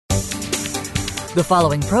The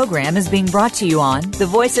following program is being brought to you on the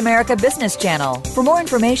Voice America Business Channel. For more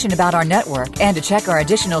information about our network and to check our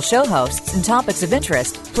additional show hosts and topics of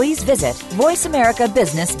interest, please visit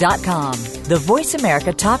voiceamericabusiness.com. The Voice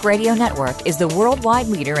America Talk Radio Network is the worldwide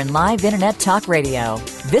leader in live Internet talk radio.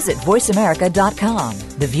 Visit voiceamerica.com.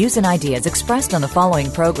 The views and ideas expressed on the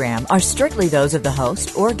following program are strictly those of the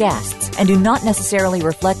host or guests and do not necessarily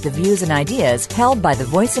reflect the views and ideas held by the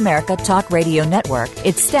Voice America Talk Radio Network,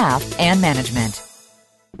 its staff, and management.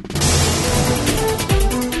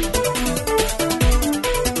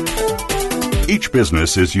 Each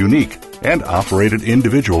business is unique and operated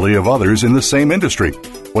individually of others in the same industry.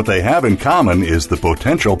 What they have in common is the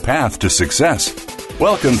potential path to success.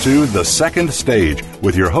 Welcome to The Second Stage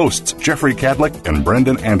with your hosts, Jeffrey Cadlick and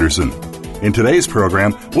Brendan Anderson. In today's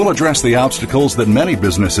program, we'll address the obstacles that many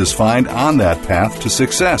businesses find on that path to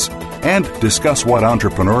success and discuss what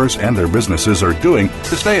entrepreneurs and their businesses are doing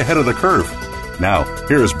to stay ahead of the curve. Now,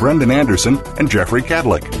 here's Brendan Anderson and Jeffrey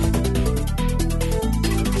Cadlick.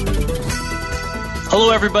 Hello,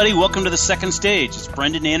 everybody. Welcome to The Second Stage. It's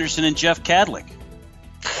Brendan Anderson and Jeff Cadlick.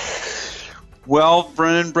 Well,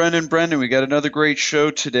 Brendan, we got another great show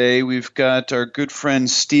today. We've got our good friend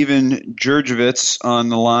Stephen Gurgovits on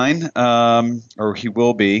the line, or he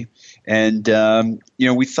will be. And,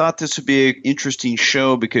 we thought this would be an interesting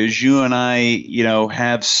show because you and I,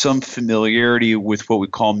 have some familiarity with what we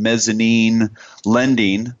call mezzanine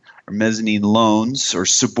lending or mezzanine loans, or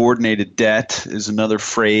subordinated debt is another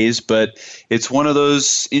phrase. But it's one of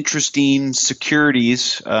those interesting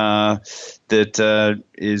securities that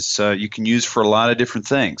you can use for a lot of different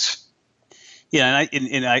things. Yeah,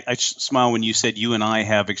 and I smile when you said you and I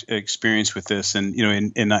have experience with this,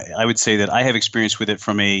 and I would say that I have experience with it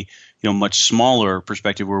from a much smaller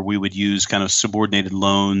perspective, where we would use kind of subordinated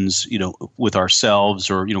loans, with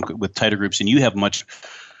ourselves or with tighter groups, and you have much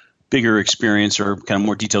bigger experience or kind of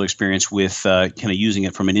more detailed experience with kind of using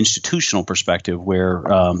it from an institutional perspective, where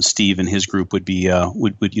Steve and his group would be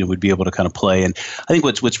would be able to kind of play. And I think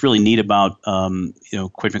what's really neat about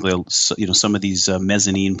quite frankly some of these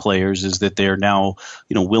mezzanine players is that they're now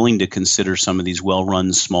willing to consider some of these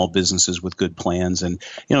well-run small businesses with good plans. And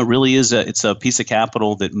it really is it's a piece of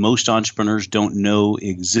capital that most entrepreneurs don't know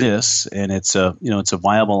exists, and it's a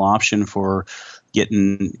viable option for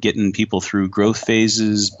getting people through growth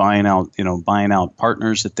phases, buying out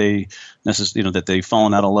partners that that they've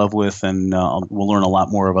fallen out of love with, and we'll learn a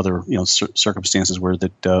lot more of other circumstances where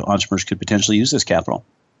that entrepreneurs could potentially use this capital.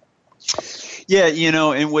 Yeah,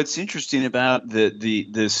 and what's interesting about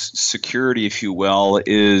this security, if you will,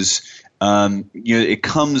 is it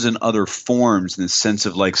comes in other forms in the sense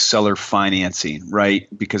of like seller financing, right?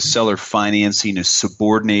 Because seller financing is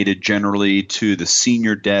subordinated generally to the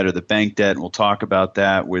senior debt or the bank debt. And we'll talk about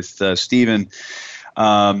that with Stephen.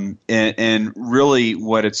 And really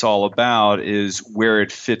what it's all about is where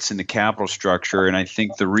it fits in the capital structure. And I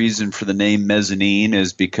think the reason for the name mezzanine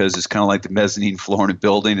is because it's kind of like the mezzanine floor in a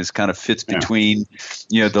building. It kind of fits between,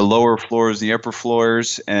 the lower floors and the upper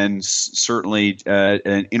floors. And certainly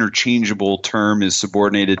an interchangeable term is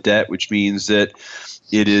subordinated debt, which means that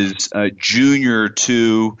it is junior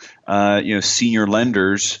to, senior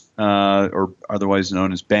lenders, or otherwise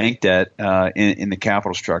known as bank debt in the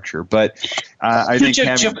capital structure. But I think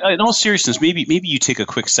Jeff, in all seriousness, maybe you take a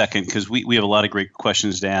quick second, because we have a lot of great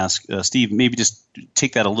questions to ask. Steve, maybe just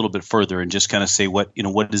take that a little bit further and just kind of say what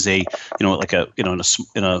is a in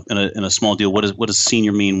a small deal, what does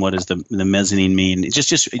senior mean? What does the mezzanine mean? It's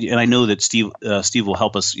just and I know that Steve will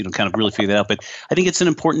help us kind of really figure that out. But I think it's an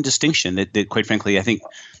important distinction that quite frankly I think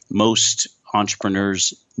most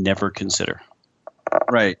entrepreneurs never consider.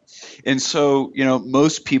 Right. And so,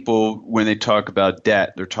 most people, when they talk about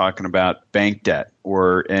debt, they're talking about bank debt,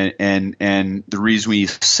 and the reason we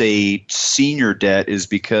say senior debt is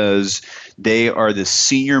because they are the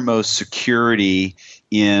senior most security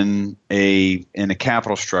in a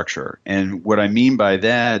capital structure. And what I mean by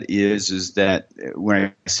that is that when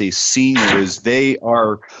I say senior is they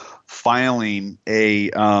are filing a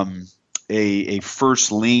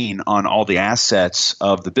first lien on all the assets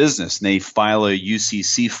of the business, and they file a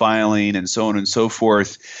UCC filing and so on and so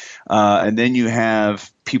forth. And then you have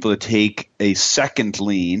people that take a second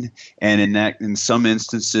lien, and in some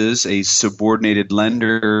instances, a subordinated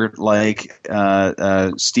lender like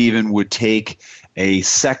Stephen would take a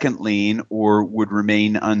second lien or would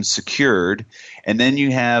remain unsecured. And then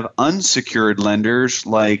you have unsecured lenders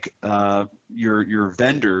like your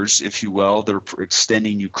vendors, if you will, that are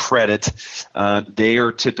extending you credit. They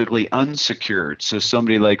are typically unsecured. So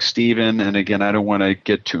somebody like Stephen, and again, I don't want to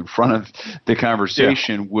get too in front of the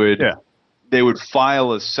conversation, they would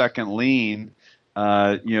file a second lien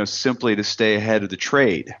simply to stay ahead of the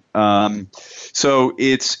trade. So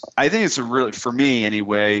I think it's a really, for me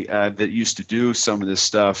anyway, that used to do some of this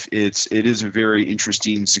stuff. It is a very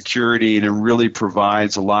interesting security, and it really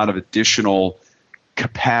provides a lot of additional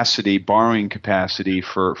capacity, borrowing capacity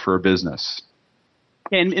for a business.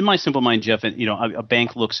 And in my simple mind, Jeff, a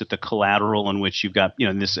bank looks at the collateral in which you've got,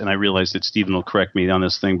 this, and I realize that Stephen will correct me on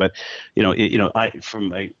this thing, but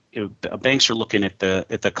banks are looking at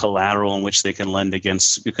the collateral in which they can lend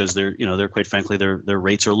against, because they're quite frankly their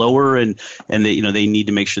rates are lower, and they need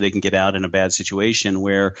to make sure they can get out in a bad situation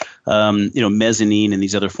where mezzanine and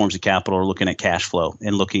these other forms of capital are looking at cash flow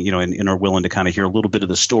and looking and are willing to kind of hear a little bit of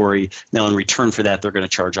the story. Now in return for that, they're going to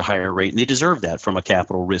charge a higher rate, and they deserve that from a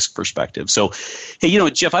capital risk perspective. So, hey,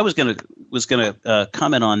 Jeff, I was gonna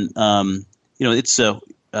comment on it's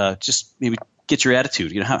just maybe get your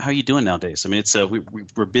attitude. How are you doing nowadays? I mean, it's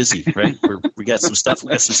we're busy, right? We got some stuff. We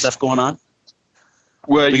got some stuff going on.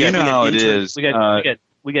 Well, how it is.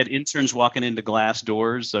 We got interns walking into glass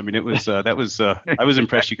doors. I mean, it was I was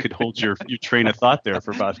impressed you could hold your train of thought there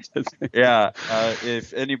for about. Yeah.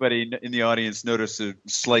 If anybody in the audience noticed a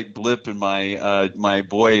slight blip in my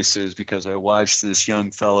voice, is because I watched this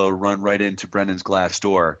young fellow run right into Brendan's glass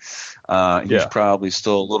door. He's probably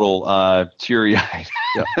still a little teary-eyed.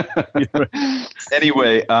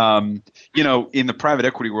 Anyway, in the private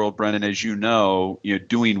equity world, Brendan, as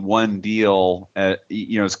doing one deal,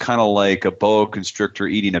 it's kind of like a boa constrictor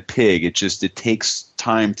eating a pig. It takes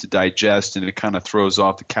time to digest, and it kind of throws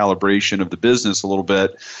off the calibration of the business a little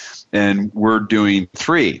bit. And we're doing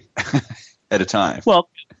 3 at a time. Well,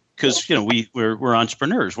 because we're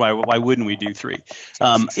entrepreneurs. Why wouldn't we do 3?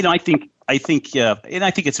 I think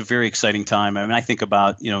it's a very exciting time. I mean, I think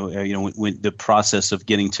about when the process of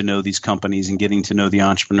getting to know these companies and getting to know the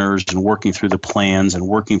entrepreneurs and working through the plans and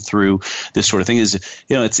working through this sort of thing is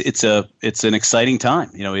it's an exciting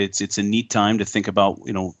time. It's a neat time to think about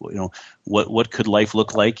what could life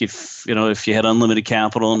look like if you had unlimited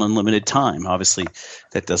capital and unlimited time. Obviously,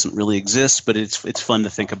 that doesn't really exist, but it's fun to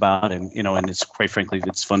think about, and it's quite frankly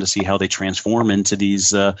it's fun to see how they transform into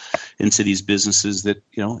these businesses that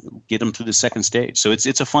get them to the second stage. So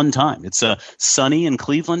it's a fun time. It's sunny in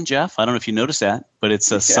Cleveland, Jeff. I don't know if you noticed that, but it's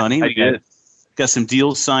sunny. I did. Got some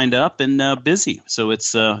deals signed up and busy. So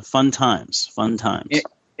it's fun times.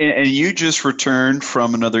 And you just returned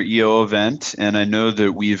from another EO event, and I know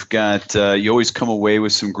that we've got you always come away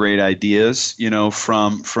with some great ideas,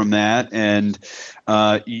 from that. And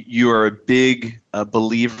you are a big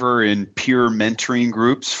believer in peer mentoring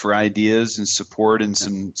groups for ideas and support and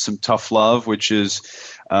some tough love, which is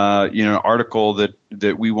an article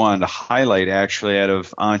that we wanted to highlight actually out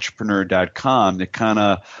of entrepreneur.com that kind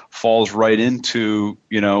of falls right into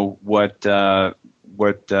what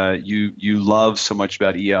you love so much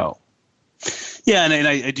about EO. Yeah, and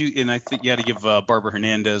I do, and I think you had to give Barbara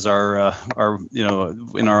Hernandez, our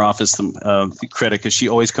in our office, some credit, because she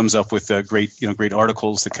always comes up with great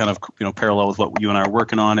articles that kind of parallel with what you and I are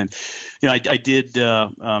working on. And I did,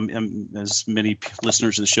 as many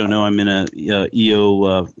listeners of the show know, I'm in a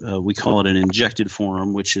EO. We call it an injected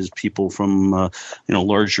forum, which is people from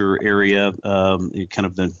larger area, kind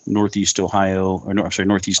of the Northeast Ohio,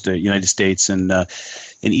 Northeast United States and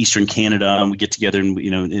Eastern Canada, and we get together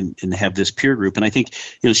and have this peer group. And I think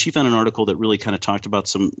she found an article that really kind of talked about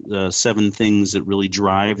some 7 things that really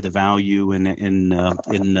drive the value in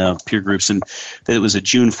peer groups, and that it was a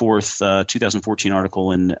June 4th, 2014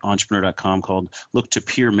 article in Entrepreneur.com called "Look to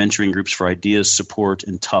Peer Mentoring Groups for Ideas, Support,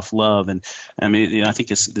 and Tough Love." And I mean, I think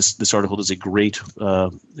this article does a great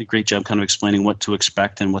job kind of explaining what to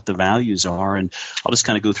expect and what the values are. And I'll just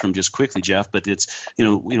kind of go through them just quickly, Jeff. But it's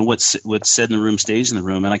what's said in the room stays in the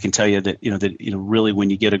room, and I can tell you that really when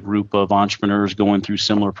you get a group of entrepreneurs going through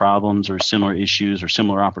similar problems or similar issues or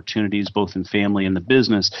similar opportunities, both in family and the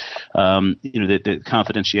business, that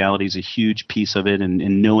confidentiality is a huge piece of it,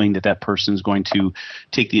 and knowing that person is going to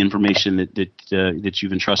take the information that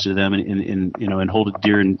you've entrusted to them and hold it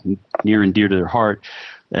near and dear to their heart,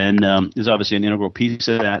 and is obviously an integral piece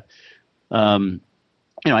of that.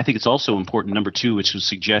 I think it's also important, number 2, which was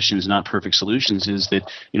suggestions, not perfect solutions, is that,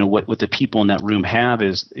 what the people in that room have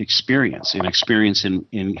is experience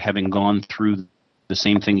in having gone through the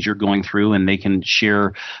same things you're going through, and they can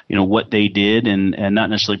share, what they did and not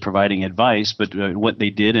necessarily providing advice, but what they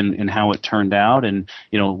did and how it turned out. And,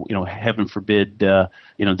 heaven forbid, that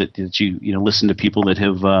you listen to people that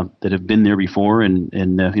have been there before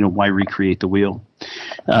and why recreate the wheel?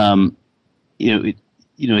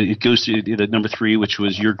 It goes to the number 3, which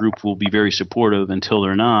was your group will be very supportive until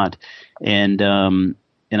they're not. And,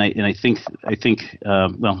 I think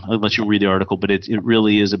well, I'll let you read the article, but it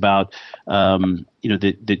really is about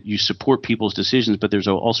that you support people's decisions, but there's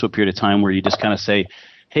also a period of time where you just kind of say,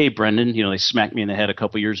 hey, Brendan, they smacked me in the head a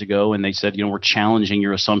couple years ago, and they said, we're challenging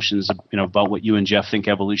your assumptions, about what you and Jeff think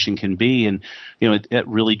evolution can be. And, it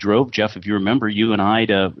really drove, Jeff, if you remember, you and I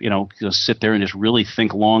to, sit there and just really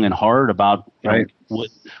think long and hard about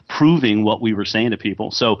proving what we were saying to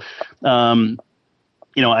people. So,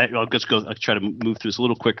 I'll just go. I'll try to move through this a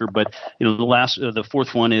little quicker, but the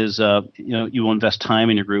fourth one is you will invest time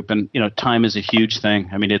in your group, and time is a huge thing.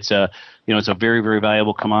 I mean, it's a very, very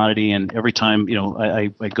valuable commodity, and every time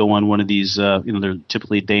I go on one of these, they're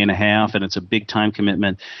typically a day and a half, and it's a big time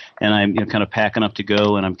commitment, and I'm kind of packing up to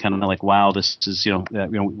go, and I'm kind of like, wow, this is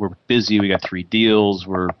we're busy, we got 3 deals,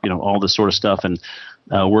 we're all this sort of stuff, and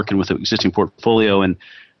working with the existing portfolio.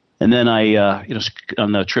 And then I,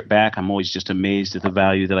 on the trip back, I'm always just amazed at the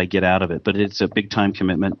value that I get out of it. But it's a big time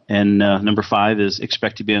commitment. And number 5 is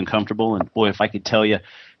expect to be uncomfortable. And boy, if I could tell you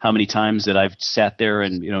how many times that I've sat there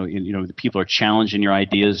and the people are challenging your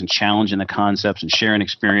ideas and challenging the concepts and sharing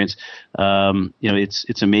experience,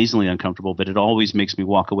 it's amazingly uncomfortable. But it always makes me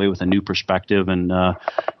walk away with a new perspective. And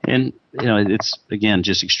it's again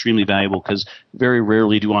just extremely valuable because very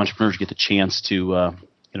rarely do entrepreneurs get the chance to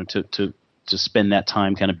spend that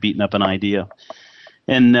time kind of beating up an idea.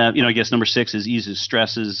 And, I guess number 6 is eases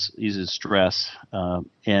stress.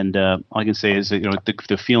 And all I can say is that,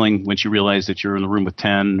 the feeling once you realize that you're in the room with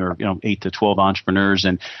 10 or, 8 to 12 entrepreneurs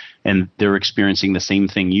and they're experiencing the same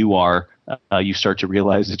thing you are, you start to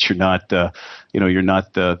realize that you're not the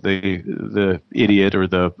idiot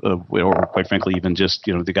or quite frankly, even just,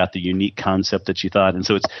 they got the unique concept that you thought. And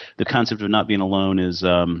so it's the concept of not being alone is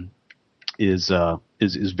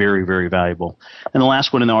very, very valuable. And the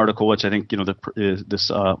last one in the article, which I think the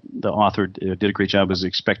author did a great job, is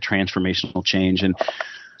expect transformational change. And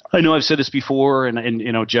I know I've said this before,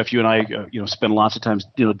 and Jeff, you and I spend lots of times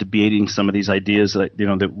debating some of these ideas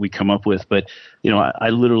that we come up with. But I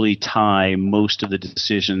literally tie most of the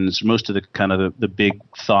decisions, most of the kind of the big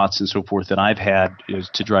thoughts and so forth that I've had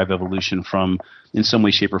to drive evolution from, in some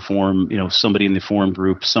way, shape, or form, somebody in the forum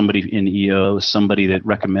group, somebody in EO, somebody that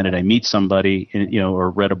recommended I meet somebody, or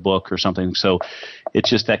read a book or something. So it's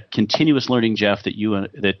just that continuous learning, Jeff,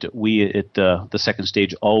 that we at the second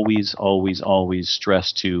stage always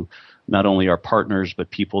stress to not only our partners but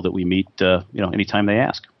people that we meet, anytime they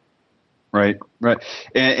ask. Right.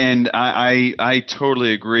 And I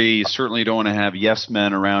totally agree. You certainly don't want to have yes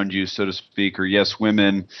men around you, so to speak, or yes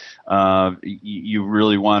women. You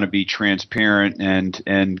really want to be transparent,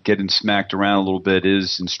 and getting smacked around a little bit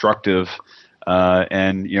is instructive.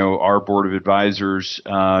 And our board of advisors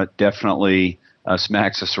definitely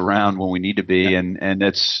smacks us around when we need to be, and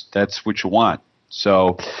that's what you want.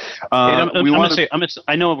 So I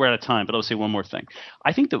know we're out of time, but I'll say one more thing.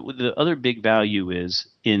 I think that the other big value is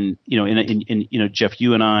in Jeff,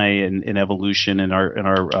 you and I in evolution and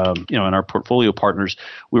our portfolio partners,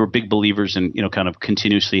 we were big believers in kind of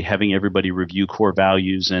continuously having everybody review core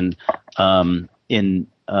values and in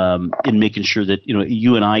making sure that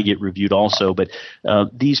you and I get reviewed also. But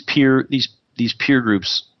these peer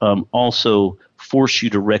groups also force you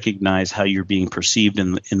to recognize how you're being perceived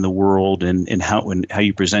in the world and how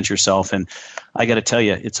you present yourself. And I got to tell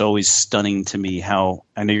you, it's always stunning to me how,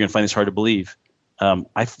 I know you're going to find this hard to believe,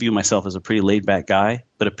 I view myself as a pretty laid back guy,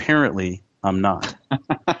 but apparently I'm not.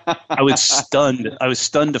 I was stunned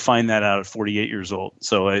to find that out at 48 years old.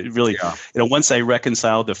 So it really, once I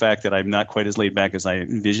reconciled the fact that I'm not quite as laid back as I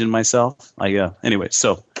envisioned myself, anyway,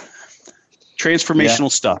 so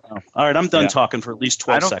transformational stuff. All right, I'm done talking for at least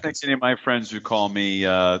 12 seconds. I don't think any of my friends would call me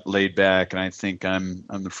laid back, and I think I'm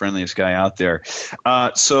the friendliest guy out there.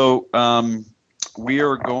 So we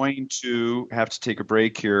are going to have to take a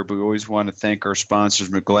break here, but we always want to thank our sponsors,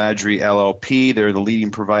 McGladrey LLP. They're the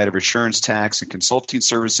leading provider of insurance, tax, and consulting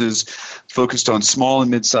services focused on small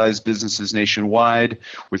and mid-sized businesses nationwide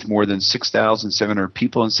with more than 6,700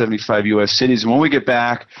 people in 75 U.S. cities. And when we get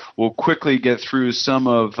back, we'll quickly get through some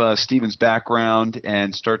of Stephen's background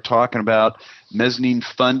and start talking about mezzanine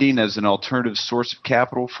funding as an alternative source of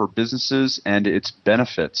capital for businesses and its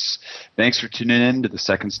benefits. Thanks for tuning in to The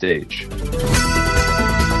Second Stage.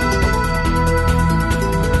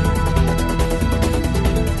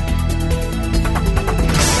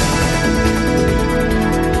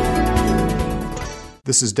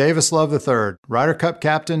 This is Davis Love III, Ryder Cup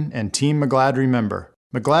captain and Team McGladrey member.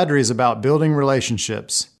 McGladrey is about building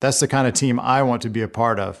relationships. That's the kind of team I want to be a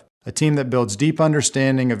part of. A team that builds deep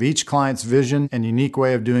understanding of each client's vision and unique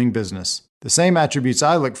way of doing business. The same attributes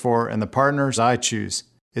I look for in the partners I choose.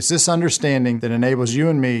 It's this understanding that enables you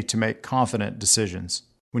and me to make confident decisions.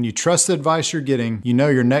 When you trust the advice you're getting, you know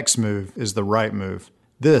your next move is the right move.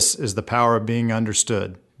 This is the power of being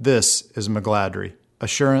understood. This is McGladrey.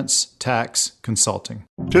 Assurance Tax Consulting.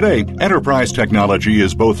 Today, enterprise technology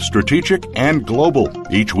is both strategic and global.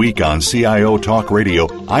 Each week on CIO Talk Radio,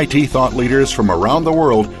 IT thought leaders from around the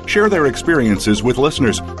world share their experiences with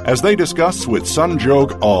listeners as they discuss with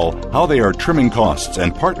Sanjog Aul how they are trimming costs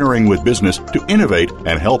and partnering with business to innovate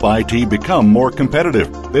and help IT become more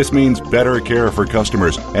competitive. This means better care for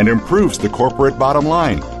customers and improves the corporate bottom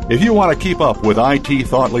line. If you want to keep up with IT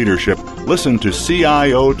thought leadership, listen to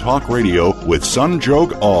CIO Talk Radio with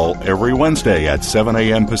Sanjog Aul every Wednesday at 7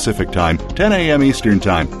 a.m. Pacific Time, 10 a.m. Eastern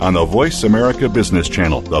Time on the Voice America Business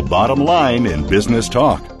Channel, the bottom line in business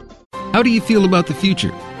talk. How do you feel about the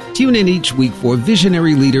future? Tune in each week for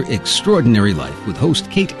Visionary Leader Extraordinary Life with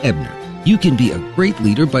host Kate Ebner. You can be a great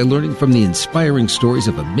leader by learning from the inspiring stories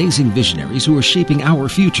of amazing visionaries who are shaping our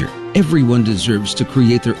future. Everyone deserves to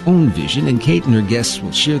create their own vision, and Kate and her guests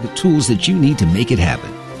will share the tools that you need to make it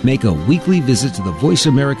happen. Make a weekly visit to the Voice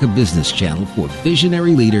America Business Channel for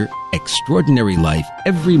Visionary Leader Extraordinary Life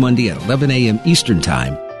every Monday at 11 a.m. Eastern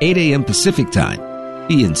Time, 8 a.m. Pacific Time.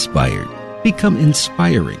 Be inspired. Become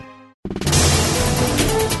inspiring.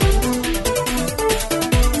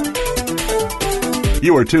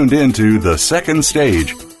 You are tuned in to The Second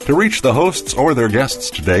Stage. To reach the hosts or their guests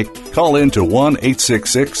today, call in to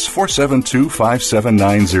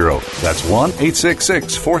 1-866-472-5790. That's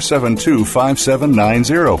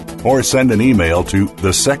 1-866-472-5790. Or send an email to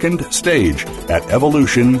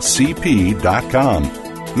thesecondstage@evolutioncp.com.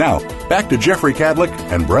 Now, back to Jeffrey Cadlick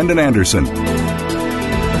and Brendan Anderson.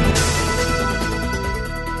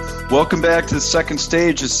 Welcome back to The Second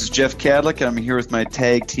Stage. This is Jeff Cadlick. I'm here with my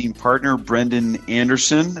tag team partner, Brendan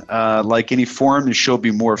Anderson. Like any forum, the show will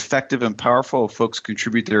be more effective and powerful if folks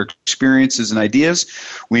contribute their experiences and ideas.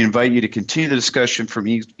 We invite you to continue the discussion from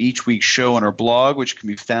each week's show on our blog, which can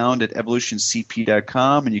be found at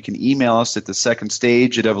evolutioncp.com, and you can email us at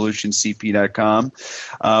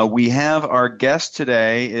thesecondstage@evolutioncp.com. We have our guest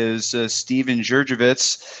today is Stephen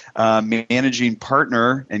Gurgovits, managing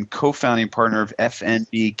partner and co-founding partner of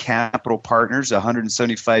F.N.B. Capital Partners, a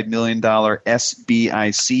 $175 million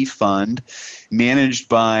SBIC fund managed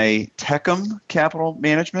by Techum Capital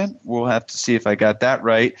Management. We'll have to see if I got that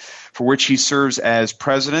right, for which he serves as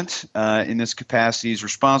president. In this capacity, he's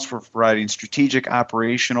responsible for providing strategic,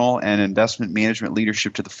 operational, and investment management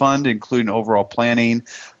leadership to the fund, including overall planning,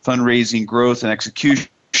 fundraising, growth, and execution.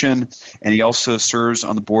 And he also serves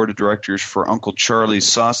on the board of directors for Uncle Charlie's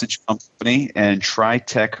Sausage Company and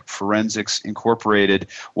TriTech Forensics Incorporated.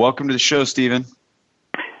 Welcome to the show, Stephen.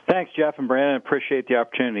 Thanks, Jeff and Brandon. I appreciate the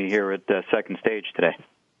opportunity here at the Second Stage today.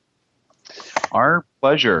 Our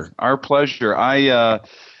pleasure. Our pleasure. I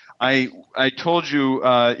told you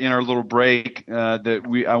in our little break that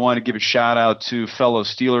I want to give a shout out to fellow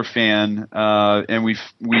Steeler fan, and we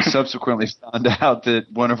subsequently found out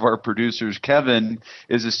that one of our producers, Kevin,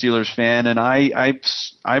 is a Steelers fan, and I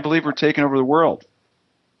believe we're taking over the world.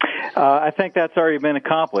 I think that's already been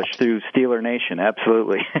accomplished through Steeler Nation,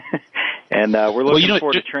 absolutely. And we're looking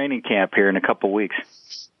forward to training camp here in a couple weeks.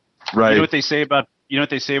 Right. You know what they say about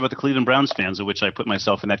the Cleveland Browns fans, of which I put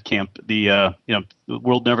myself in that camp. The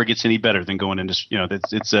world never gets any better than going into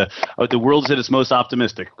the world's at its most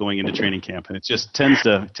optimistic going into training camp, and it just tends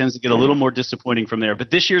to get a little more disappointing from there.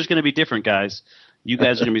 But this year's going to be different, guys. You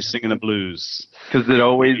guys are going to be singing the blues because it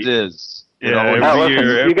always is. You guys are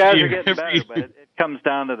getting better, but it comes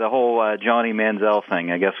down to the whole Johnny Manziel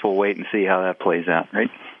thing. I guess we'll wait and see how that plays out, right?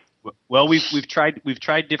 Well, we've tried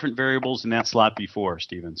different variables in that slot before,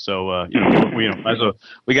 Stephen. So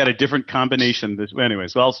we got a different combination. Anyway,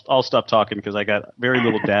 so I'll stop talking because I got very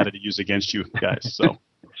little data to use against you guys. So,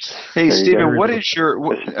 hey, Stephen, what is your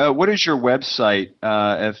website?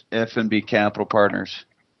 F.N.B. Capital Partners.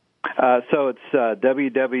 So it's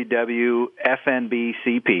www.fnbcp.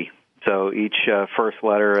 So each first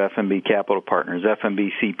letter, F.N.B. Capital Partners,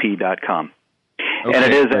 fnbcp.com. Okay,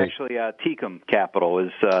 and it is actually Techum Capital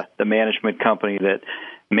is the management company that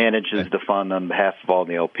manages the fund on behalf of all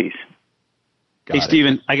the LPs. Hey,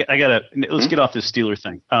 Stephen, let's get off this Steeler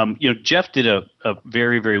thing. Jeff did a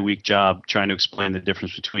very, very weak job trying to explain the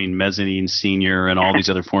difference between mezzanine, senior, and all these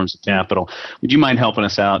other forms of capital. Would you mind helping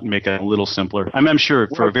us out and make it a little simpler? I'm sure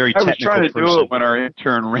for a very technical person. I was trying to do it when our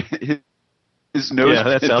intern ran his nose. Yeah,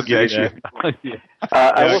 that's I'll get it.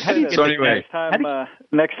 I will say that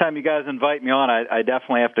next time you guys invite me on, I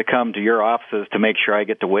definitely have to come to your offices to make sure I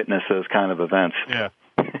get to witness those kind of events. Yeah.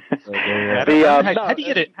 How do you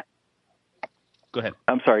get it? Go ahead.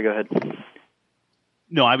 I'm sorry. Go ahead.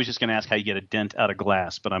 No, I was just going to ask how you get a dent out of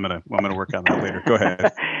glass, but I'm gonna work on that later. Go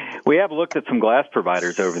ahead. We have looked at some glass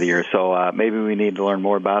providers over the years, so maybe we need to learn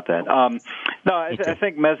more about that. I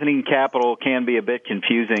think mezzanine capital can be a bit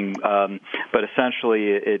confusing, but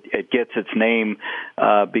essentially it gets its name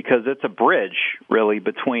because it's a bridge, really,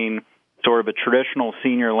 between sort of a traditional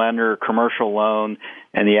senior lender commercial loan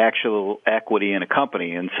and the actual equity in a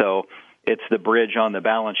company. And so it's the bridge on the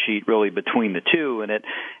balance sheet really between the two. And it,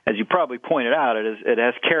 as you probably pointed out, it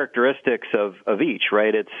has characteristics of each,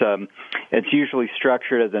 right? It's usually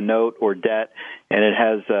structured as a note or debt, and it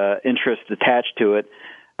has interest attached to it.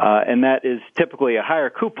 And that is typically a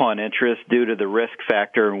higher coupon interest due to the risk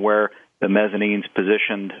factor and where the mezzanine's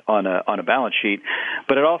positioned on a balance sheet.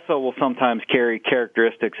 But it also will sometimes carry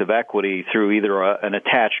characteristics of equity through either an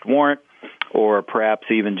attached warrant or perhaps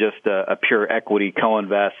even just a pure equity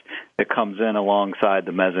co-invest that comes in alongside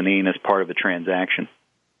the mezzanine as part of the transaction.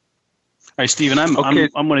 All right, Stephen, I'm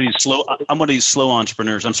one of these slow. I'm one of these slow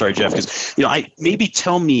entrepreneurs. I'm sorry, Jeff, because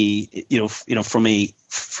tell me,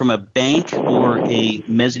 from a bank or a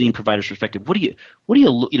mezzanine provider's perspective, how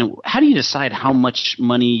do you decide how much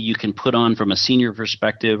money you can put on from a senior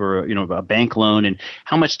perspective or a bank loan, and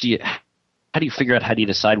how do you figure out how do you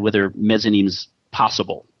decide whether mezzanine's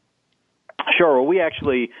possible? Sure. Well, we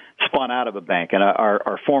actually spun out of a bank, and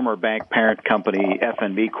our former bank parent company,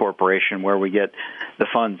 F.N.B. Corporation, where we get the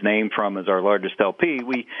fund's name from as our largest LP,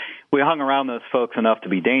 we hung around those folks enough to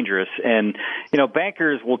be dangerous. And,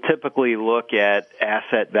 bankers will typically look at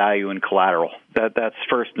asset value and collateral. That's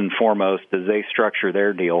first and foremost as they structure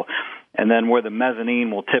their deal. And then where the mezzanine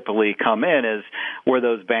will typically come in is where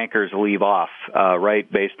those bankers leave off,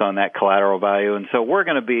 right, based on that collateral value. And so we're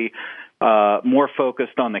going to be more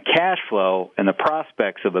focused on the cash flow and the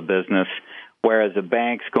prospects of a business, whereas a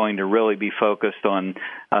bank's going to really be focused on,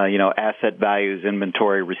 asset values,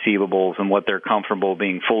 inventory, receivables, and what they're comfortable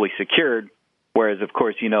being fully secured. Whereas, of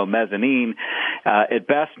course, mezzanine, at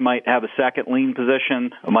best might have a second lien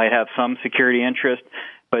position, might have some security interest,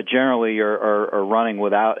 but generally are running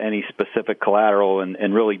without any specific collateral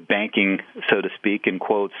and really banking, so to speak, in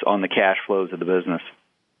quotes, on the cash flows of the business.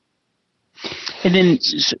 And then,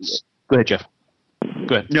 go ahead, Jeff.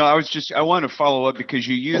 Go ahead. No, I want to follow up because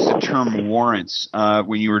you used the term warrants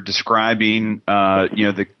when you were describing,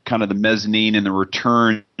 the kind of the mezzanine and the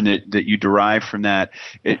return that you derive from that.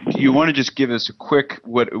 Do you want to just give us a quick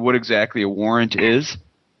what exactly a warrant is?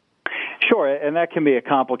 Sure, and that can be a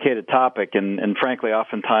complicated topic, and frankly,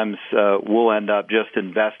 oftentimes we'll end up just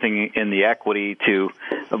investing in the equity to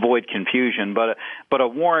avoid confusion. But a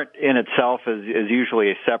warrant in itself is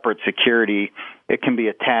usually a separate security. It can be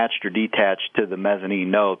attached or detached to the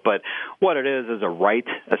mezzanine note, but what it is a right,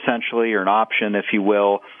 essentially, or an option, if you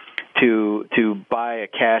will, to buy a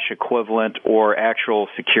cash equivalent or actual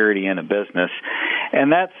security in a business.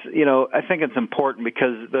 And that's, I think it's important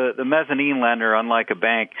because the mezzanine lender, unlike a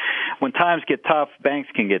bank, when times get tough, banks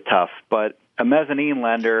can get tough, but a mezzanine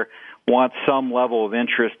lender wants some level of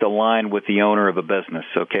interest aligned with the owner of a business,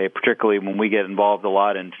 okay? Particularly when we get involved a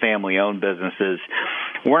lot in family-owned businesses.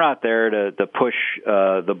 We're not there to push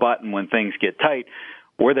the button when things get tight.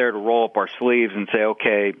 We're there to roll up our sleeves and say,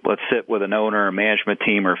 okay, let's sit with an owner, a management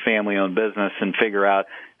team, or family-owned business and figure out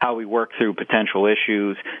how we work through potential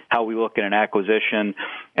issues, how we look at an acquisition.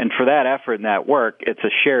 And for that effort and that work, it's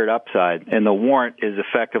a shared upside. And the warrant is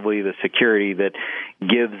effectively the security that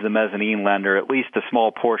gives the mezzanine lender at least a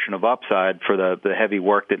small portion of upside for the heavy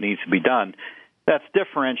work that needs to be done. That's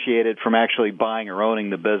differentiated from actually buying or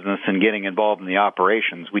owning the business and getting involved in the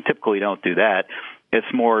operations. We typically don't do that. It's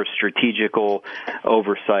more strategical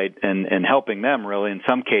oversight and helping them really, in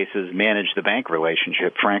some cases, manage the bank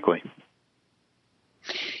relationship, frankly.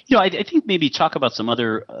 I think maybe talk about some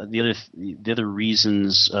other the other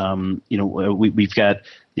reasons. We've got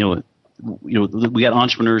we got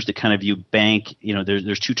entrepreneurs that kind of view bank.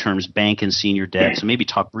 There's two terms, bank and senior debt. So maybe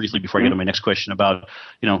talk briefly before I get to my next question about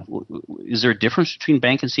is there a difference between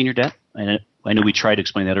bank and senior debt? I know we tried to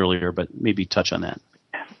explain that earlier, but maybe touch on that.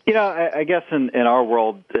 I guess in our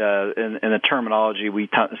world, in the terminology we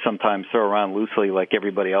sometimes throw around loosely, like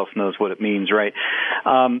everybody else knows what it means, right?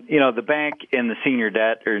 The bank and the senior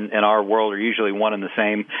debt in our world are usually one and the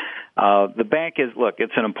same. The bank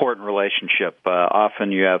it's an important relationship.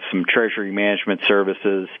 Often you have some treasury management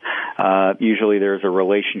services. Usually there's a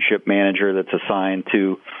relationship manager that's assigned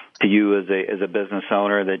to you as a business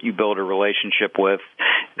owner that you build a relationship with.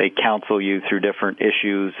 They counsel you through different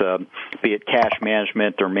issues, be it cash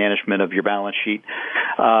management or management of your balance sheet.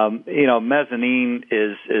 Mezzanine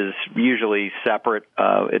is usually separate.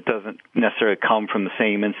 It doesn't necessarily come from the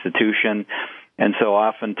same institution. And so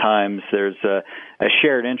oftentimes there's a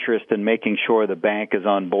shared interest in making sure the bank is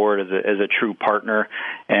on board as a true partner.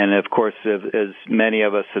 And of course, as many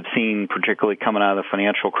of us have seen, particularly coming out of the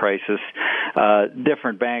financial crisis,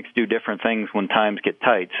 different banks do different things when times get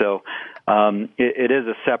tight. So it is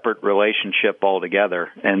a separate relationship altogether,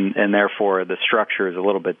 and therefore the structure is a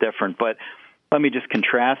little bit different. But let me just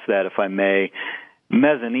contrast that, if I may.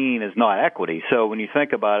 Mezzanine is not equity. So when you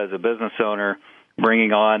think about it as a business owner,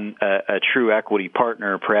 bringing on a true equity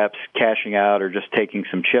partner, perhaps cashing out or just taking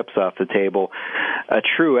some chips off the table, a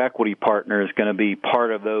true equity partner is going to be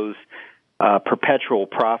part of those perpetual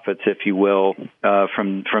profits, if you will,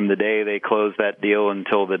 from the day they close that deal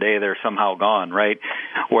until the day they're somehow gone, right?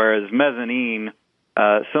 Whereas mezzanine,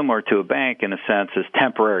 similar to a bank in a sense, is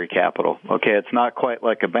temporary capital. Okay, it's not quite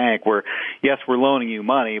like a bank where, yes, we're loaning you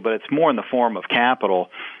money, but it's more in the form of capital,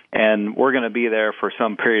 and we're going to be there for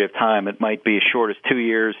some period of time. It might be as short as 2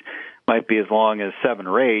 years, might be as long as 7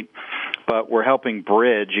 or 8, but we're helping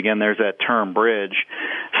bridge, again, there's that term bridge,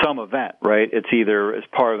 some event, right? It's either as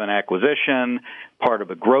part of an acquisition, part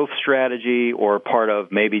of a growth strategy, or part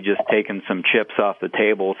of maybe just taking some chips off the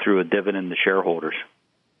table through a dividend to shareholders.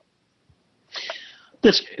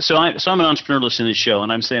 So I'm an entrepreneur listening to this show,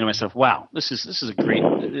 and I'm saying to myself, "Wow, this is a great.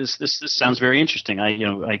 This sounds very interesting.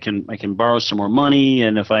 I can borrow some more money,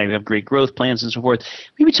 and if I have great growth plans and so forth,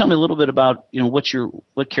 maybe tell me a little bit about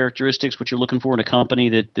what characteristics, what you're looking for in a company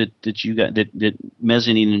that you got that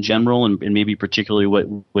mezzanine in general, and maybe particularly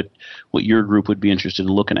what your group would be interested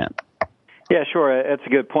in looking at." Yeah, sure. That's a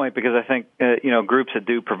good point, because I think, groups that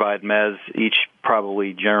do provide mezz each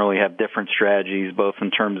probably generally have different strategies, both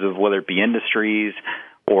in terms of whether it be industries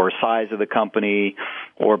or size of the company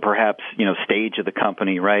or perhaps, stage of the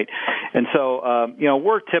company, right? And so,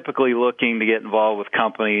 we're typically looking to get involved with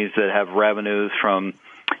companies that have revenues from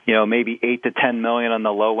maybe 8 to 10 million on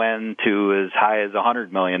the low end to as high as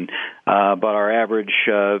 100 million. But our average,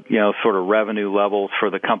 sort of revenue levels for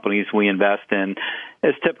the companies we invest in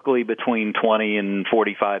is typically between 20 and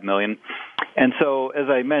 45 million. And so, as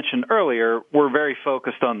I mentioned earlier, we're very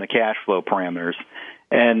focused on the cash flow parameters.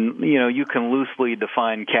 And, you can loosely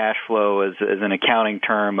define cash flow as an accounting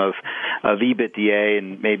term of EBITDA,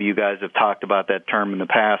 and maybe you guys have talked about that term in the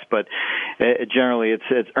past, but generally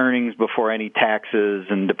it's earnings before any taxes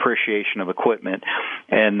and depreciation of equipment,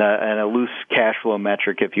 and a loose cash flow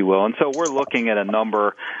metric, if you will. And so we're looking at a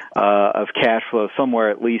number of cash flow somewhere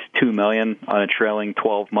at least $2 million on a trailing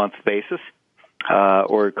 12-month basis,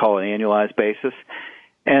 or call it annualized basis.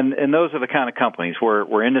 And those are the kind of companies.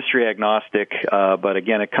 We're industry agnostic, but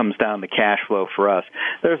again, it comes down to cash flow for us.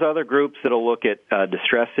 There's other groups that'll look at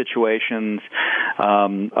distress situations,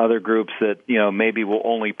 other groups that maybe will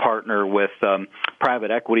only partner with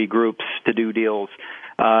private equity groups to do deals.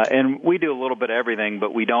 And we do a little bit of everything,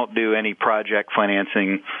 but we don't do any project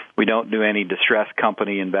financing. We don't do any distressed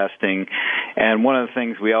company investing. And one of the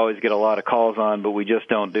things we always get a lot of calls on, but we just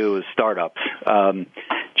don't do, is startups.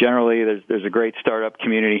 Generally, there's a great startup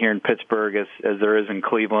community here in Pittsburgh, as there is in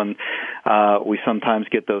Cleveland. We sometimes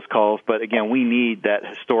get those calls, but again, we need that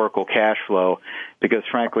historical cash flow, because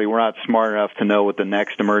frankly, we're not smart enough to know what the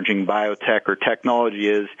next emerging biotech or technology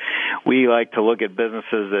is. We like to look at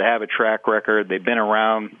businesses that have a track record. They've been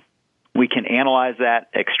around. We can analyze that,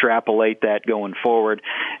 extrapolate that going forward,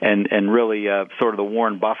 and really sort of the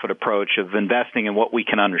Warren Buffett approach of investing in what we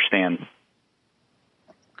can understand.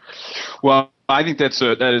 Well, I think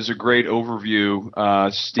that is a great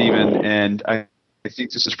overview, Stephen, and I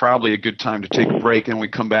think this is probably a good time to take a break, and when we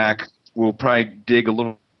come back, we'll probably dig a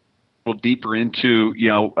little deeper into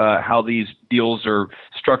how these deals are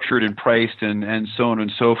structured and priced and so on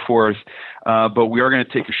and so forth. But we are going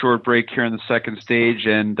to take a short break here in the second stage,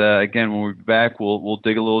 and again, when we're back, we'll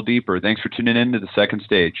dig a little deeper. Thanks for tuning in to the second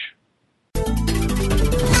stage.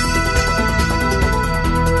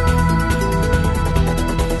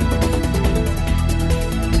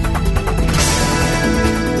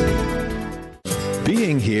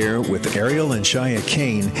 Being Here with Ariel and Shia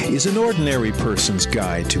Kane is an ordinary person's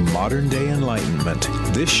guide to modern-day enlightenment.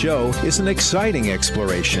 This show is an exciting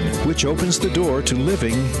exploration which opens the door to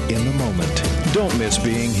living in the moment. Don't miss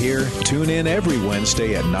Being Here. Tune in every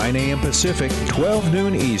Wednesday at 9 a.m. Pacific, 12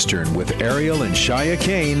 noon Eastern with Ariel and Shia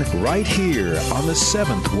Kane right here on the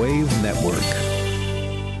Seventh Wave Network.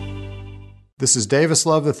 This is Davis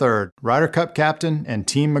Love III, Ryder Cup captain and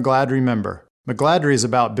Team McGladrey member. McGladrey is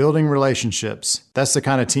about building relationships. That's the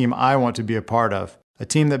kind of team I want to be a part of. A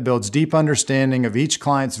team that builds deep understanding of each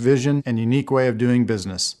client's vision and unique way of doing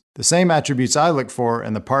business. The same attributes I look for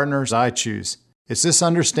in the partners I choose. It's this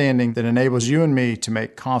understanding that enables you and me to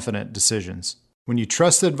make confident decisions. When you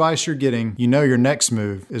trust the advice you're getting, you know your next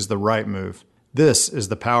move is the right move. This is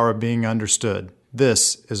the power of being understood.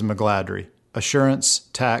 This is McGladrey. Assurance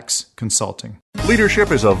Tax Consulting.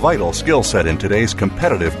 Leadership is a vital skill set in today's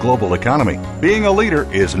competitive global economy. Being a leader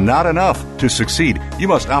is not enough. To succeed, you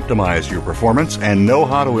must optimize your performance and know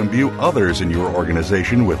how to imbue others in your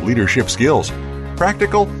organization with leadership skills.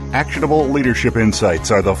 Practical, actionable leadership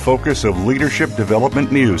insights are the focus of Leadership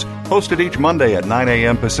Development News, hosted each Monday at 9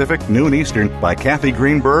 a.m. Pacific, noon Eastern, by Kathy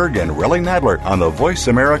Greenberg and Relly Nadler on the Voice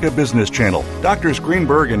America Business Channel. Doctors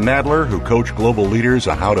Greenberg and Nadler, who coach global leaders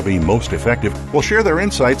on how to be most effective, will share their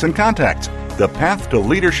insights and contacts. The path to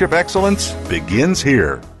leadership excellence begins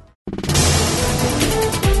here.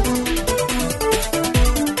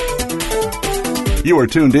 You are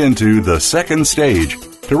tuned in to The Second Stage.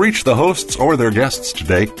 To reach the hosts or their guests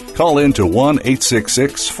today, call in to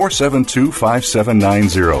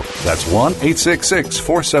 1-866-472-5790. That's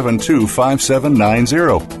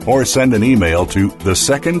 1-866-472-5790. Or send an email to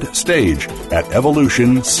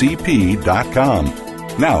thesecondstage@evolutioncp.com.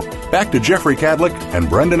 Now, back to Jeffrey Cadlick and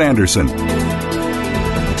Brendan Anderson.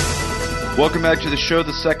 Welcome back to the show,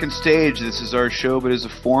 The Second Stage. This is our show, but as a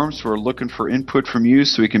forum, so we're looking for input from you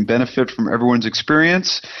so we can benefit from everyone's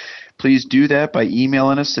experience. Please do that by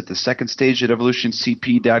emailing us at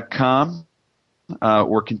thesecondstage@evolutioncp.com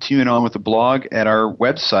or continuing on with the blog at our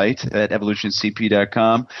website at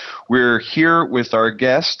evolutioncp.com. We're here with our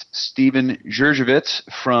guest, Stephen Gurgovits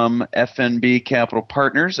from F.N.B. Capital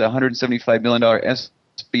Partners, a $175 million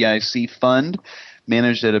SBIC fund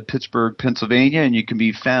managed out of Pittsburgh, Pennsylvania, and he can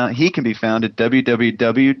be found at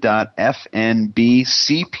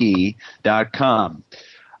www.fnbcp.com.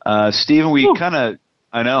 Stephen,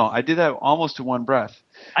 I know. I did that almost in one breath.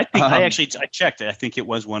 I think I checked it. I think it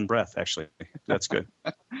was one breath, actually. That's good.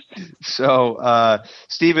 So,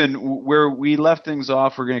 Stephen, where we left things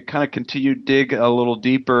off, we're going to kind of continue to dig a little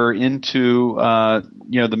deeper into,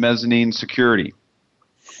 the mezzanine security.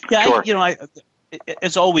 Yeah, Sure.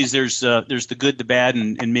 As always, there's the good, the bad,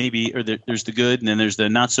 and maybe, or there's the good, and then there's the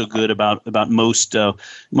not so good about most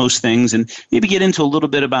things, and maybe get into a little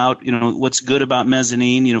bit about what's good about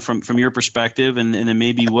mezzanine, from your perspective, and then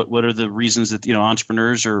maybe what are the reasons that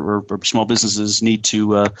entrepreneurs or small businesses need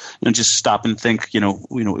to just stop and think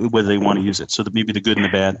whether they want to use it. So maybe the good and the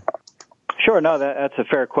bad. Sure. No, that's a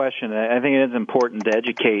fair question. I think it is important to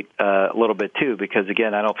educate a little bit too, because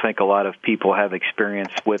again, I don't think a lot of people have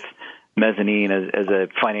experience with mezzanine as a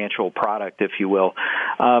financial product, if you will.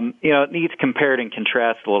 It needs compared and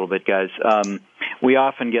contrast a little bit, guys. We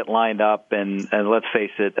often get lined up, and let's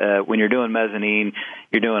face it, when you're doing mezzanine,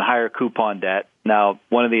 you're doing higher coupon debt. Now,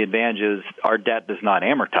 one of the advantages, our debt does not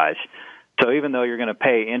amortize. So even though you're going to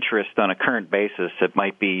pay interest on a current basis, it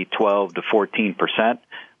might be 12 to 14%,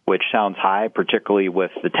 which sounds high, particularly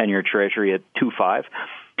with the 10-year Treasury at 2.5.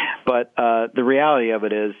 But the reality of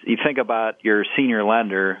it is, you think about your senior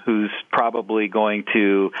lender who's probably going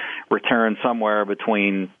to return somewhere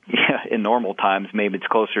between, in normal times, maybe it's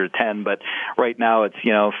closer to 10, but right now it's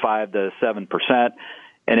 5 to 7%.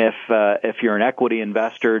 And if you're an equity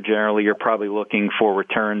investor, generally you're probably looking for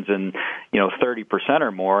returns in 30%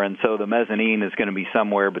 or more, and so the mezzanine is going to be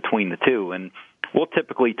somewhere between the two. And we'll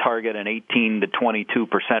typically target an 18 to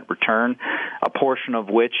 22% return, a portion of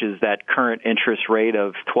which is that current interest rate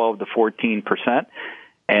of 12 to 14%,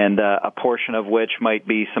 and a portion of which might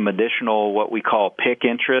be some additional what we call PIK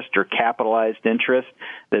interest or capitalized interest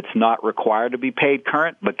that's not required to be paid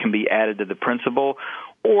current but can be added to the principal,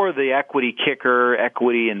 or the equity kicker,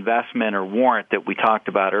 equity investment, or warrant that we talked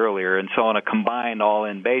about earlier. And so on a combined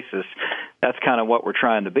all-in basis, that's kind of what we're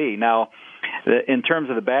trying to be. Now, in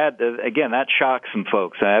terms of the bad, again, that shocks some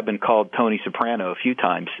folks. I've been called Tony Soprano a few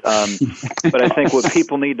times. But I think what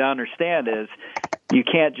people need to understand is you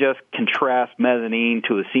can't just contrast mezzanine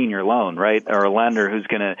to a senior loan, right, or a lender who's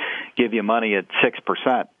going to give you money at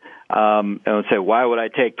 6%. And say, why would I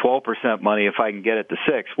take 12% money if I can get it to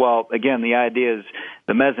 6? Well, again, the idea is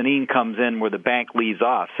the mezzanine comes in where the bank leaves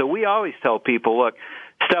off. So we always tell people, look,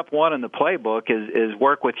 step one in the playbook is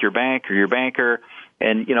work with your bank or your banker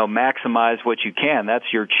and, maximize what you can. That's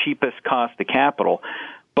your cheapest cost of capital.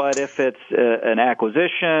 But if it's an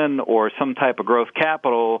acquisition or some type of growth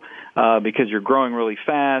capital because you're growing really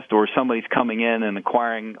fast, or somebody's coming in and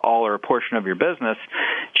acquiring all or a portion of your business,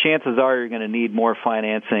 chances are you're going to need more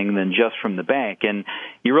financing than just from the bank. And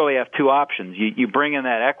you really have two options. You bring in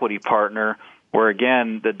that equity partner where,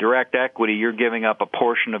 again, the direct equity, you're giving up a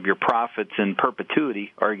portion of your profits in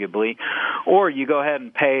perpetuity, arguably, or you go ahead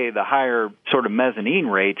and pay the higher sort of mezzanine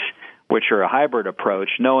rates, which are a hybrid approach,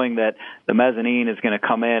 knowing that the mezzanine is going to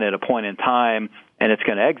come in at a point in time and it's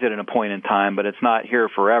going to exit at a point in time, but it's not here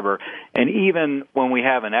forever. And even when we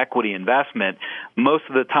have an equity investment, most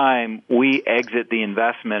of the time we exit the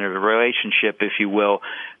investment or the relationship, if you will,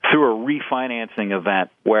 through a refinancing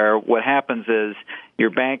event where what happens is your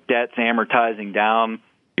bank debt's amortizing down,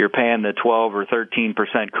 you're paying the 12 or 13%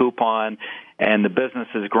 coupon, and the business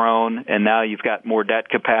has grown, and now you've got more debt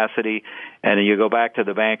capacity, and you go back to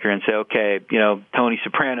the banker and say, okay, Tony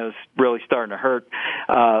Soprano's really starting to hurt.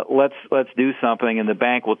 Let's do something, and the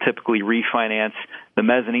bank will typically refinance the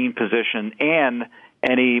mezzanine position and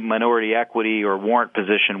any minority equity or warrant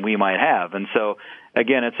position we might have. And so,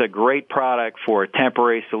 again, it's a great product for a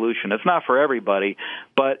temporary solution. It's not for everybody,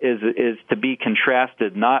 but is to be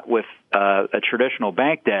contrasted not with a traditional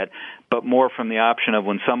bank debt, but more from the option of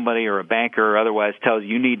when somebody or a banker or otherwise tells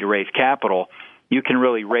you need to raise capital, you can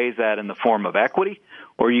really raise that in the form of equity,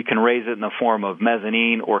 or you can raise it in the form of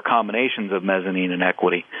mezzanine or combinations of mezzanine and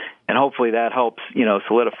equity. And hopefully that helps,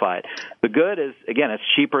 solidify it. The good is, again, it's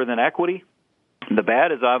cheaper than equity. The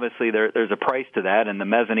bad is obviously there's a price to that, and the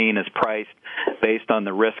mezzanine is priced based on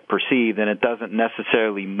the risk perceived, and it doesn't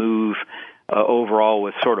necessarily move overall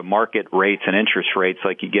with sort of market rates and interest rates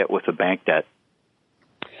like you get with a bank debt.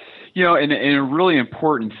 And a really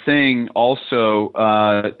important thing also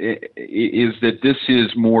is that this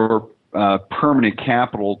is more permanent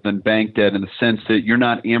capital than bank debt in the sense that you're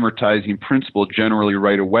not amortizing principal generally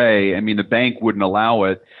right away. I mean, the bank wouldn't allow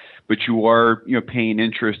it, but you are paying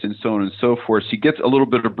interest and so on and so forth. So you get a little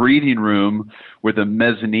bit of breathing room with a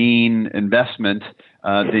mezzanine investment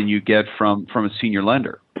than you get from a senior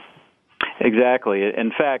lender. Exactly.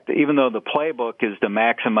 In fact, even though the playbook is to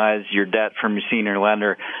maximize your debt from your senior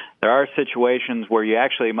lender, there are situations where you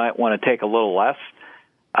actually might want to take a little less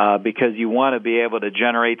because you want to be able to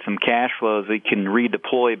generate some cash flows that you can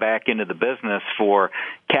redeploy back into the business for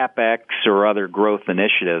CapEx or other growth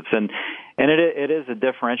initiatives. And it is a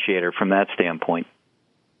differentiator from that standpoint.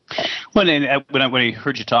 Well, and when I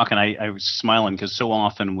heard you talking, I was smiling because so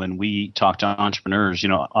often when we talk to entrepreneurs,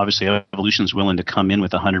 obviously Evolution's willing to come in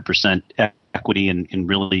with 100% equity and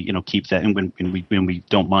really, keep that, and when we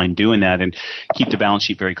don't mind doing that and keep the balance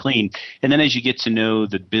sheet very clean. And then as you get to know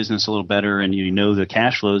the business a little better and you know the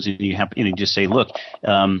cash flows, and you have, just say, look,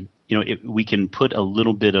 we can put a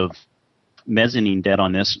little bit of mezzanine debt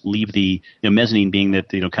on this, leave the mezzanine being that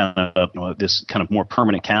this kind of more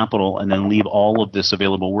permanent capital, and then leave all of this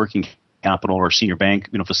available working capital or senior bank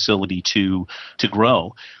facility to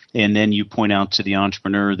grow. And then you point out to the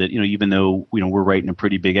entrepreneur that even though we're writing a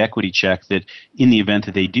pretty big equity check, that in the event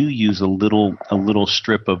that they do use a little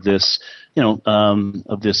strip of this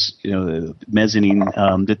mezzanine,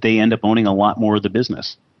 that they end up owning a lot more of the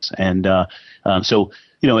business. And so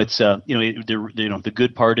it's the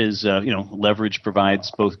good part is leverage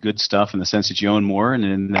provides both good stuff in the sense that you own more, and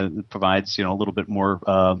then it provides a little bit more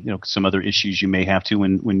some other issues you may have to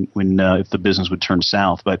when if the business would turn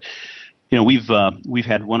south. But we've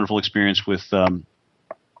had wonderful experience with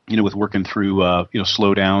with working through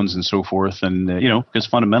slowdowns and so forth, and because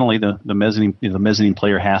fundamentally the mezzanine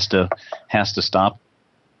player has to stop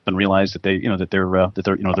and realize that they're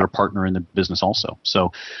a partner in the business also.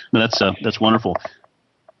 So that's wonderful.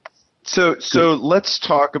 So let's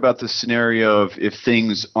talk about the scenario of if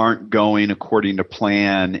things aren't going according to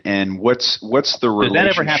plan, and what's the relationship? Does that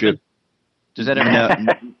ever happen? Does that ever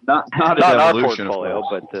happen? Not our portfolio,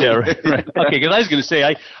 but yeah, right. Okay, because I was going to say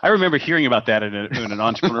I remember hearing about that in an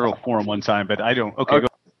entrepreneurial forum one time, but I don't. Okay.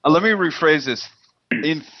 Let me rephrase this.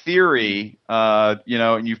 In theory,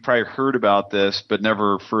 and you've probably heard about this, but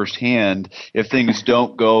never firsthand, if things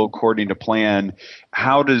don't go according to plan,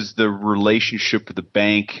 how does the relationship with the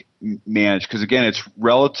bank manage? Because again, it's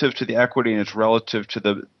relative to the equity and it's relative to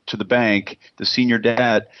the bank, the senior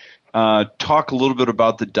debt. Talk a little bit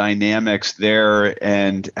about the dynamics there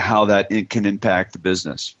and how that can impact the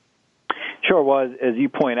business. Sure. Well, as you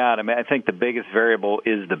point out, I think the biggest variable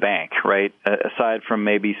is the bank, right? Aside from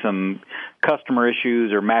maybe some customer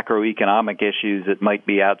issues or macroeconomic issues that might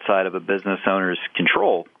be outside of a business owner's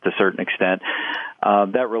control to a certain extent,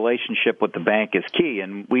 that relationship with the bank is key.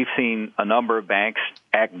 And we've seen a number of banks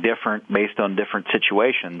act different based on different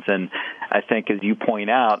situations. And I think, as you point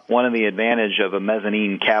out, one of the advantage of a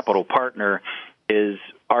mezzanine capital partner is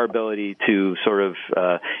our ability to sort of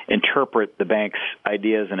interpret the bank's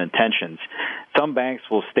ideas and intentions. Some banks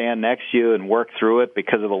will stand next to you and work through it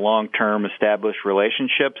because of the long-term established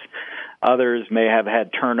relationships. Others may have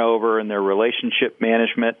had turnover in their relationship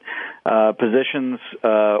management positions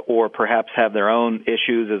or perhaps have their own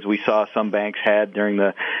issues, as we saw some banks had during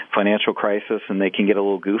the financial crisis, and they can get a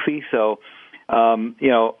little goofy. So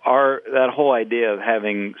that whole idea of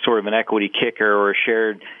having sort of an equity kicker or a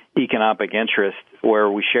shared economic interest where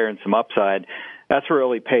we share in some upside, that's what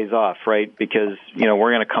really pays off, right? Because,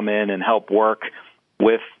 we're going to come in and help work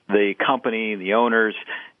with the company, the owners,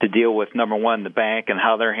 to deal with, number one, the bank and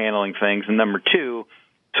how they're handling things, and number two,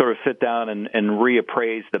 sort of sit down and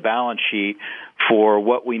reappraise the balance sheet for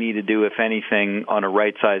what we need to do, if anything, on a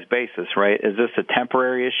right-sized basis, right? Is this a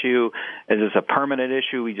temporary issue? Is this a permanent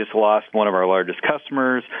issue? We just lost one of our largest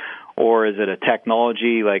customers. Or is it a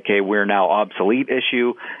technology, like a we're now obsolete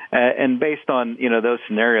issue? And based on, those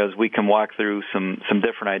scenarios, we can walk through some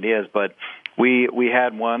different ideas. But we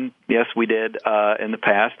had one, yes, we did in the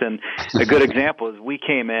past. And a good example is we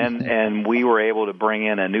came in and we were able to bring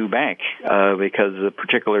in a new bank because the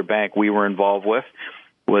particular bank we were involved with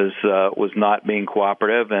was not being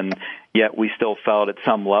cooperative, and yet we still felt at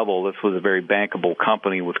some level this was a very bankable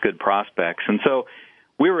company with good prospects. And so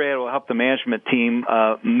we were able to help the management team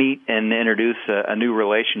meet and introduce a new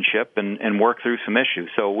relationship and work through some issues.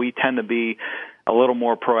 So we tend to be a little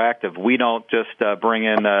more proactive. We don't just bring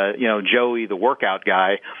in, Joey, the workout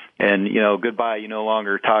guy, and, goodbye, you no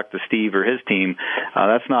longer talk to Steve or his team.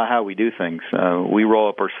 That's not how we do things. We roll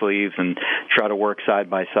up our sleeves and try to work side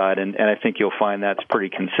by side, and I think you'll find that's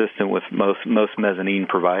pretty consistent with most mezzanine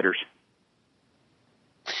providers.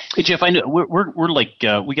 Hey, Jeff, I know we're like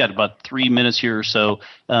we got about 3 minutes here or so.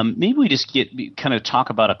 Maybe we just kind of talk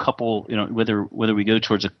about a couple, whether we go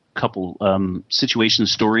towards a couple situation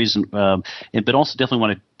stories, but also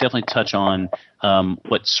definitely touch on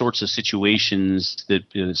what sorts of situations that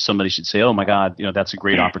somebody should say, oh my God, that's a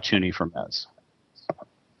great opportunity for Mezz.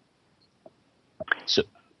 So,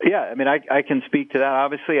 yeah, I mean, I can speak to that.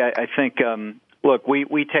 Obviously, I think look,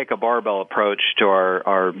 we take a barbell approach to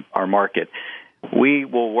our market. We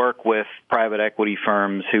will work with private equity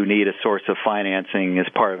firms who need a source of financing as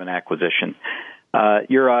part of an acquisition.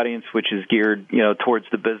 Your audience, which is geared, towards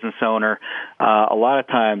the business owner, a lot of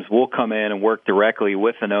times we'll come in and work directly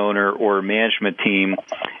with an owner or management team,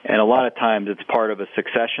 and a lot of times it's part of a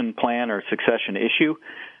succession plan or succession issue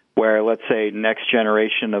where, let's say, next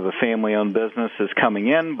generation of a family-owned business is coming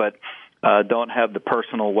in but don't have the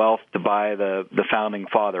personal wealth to buy the founding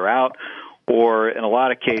father out. Or in a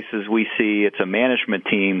lot of cases, we see it's a management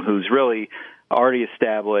team who's really already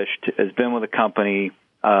established, has been with a company,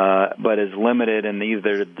 but is limited in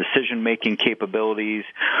either decision-making capabilities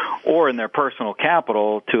or in their personal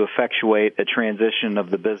capital to effectuate a transition of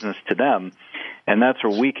the business to them. And that's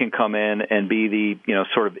where we can come in and be the,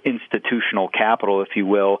 sort of institutional capital, if you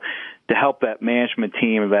will, to help that management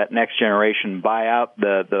team of that next generation buy out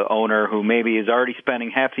the owner who maybe is already spending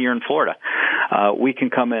half the year in Florida. We can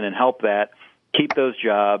come in and help that, keep those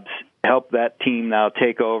jobs, help that team now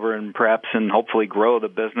take over and perhaps and hopefully grow the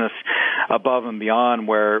business above and beyond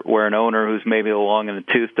where an owner who's maybe long in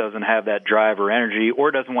the tooth doesn't have that drive or energy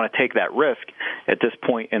or doesn't want to take that risk at this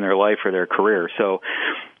point in their life or their career. So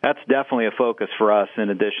that's definitely a focus for us in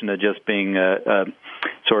addition to just being a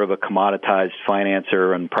sort of a commoditized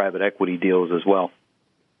financer and private equity deals as well.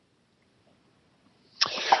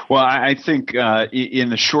 Well, I think in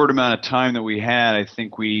the short amount of time that we had, I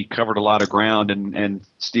think we covered a lot of ground. And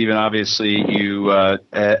Stephen, obviously, you,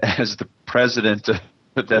 as the president of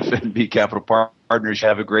F.N.B. Capital Partners, you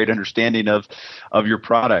have a great understanding of your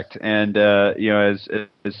product. And, as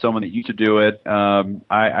someone that used to do it,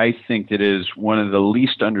 I think it is one of the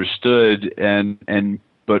least understood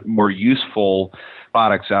but more useful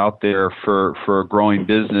products out there for a growing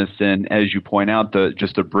business, and as you point out,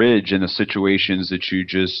 just the bridge in the situations that you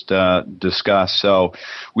just discussed. So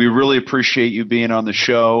we really appreciate you being on the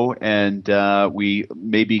show, and we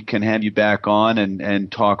maybe can have you back on and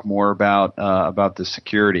talk more about the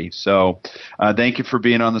security. So thank you for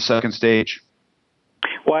being on the second stage.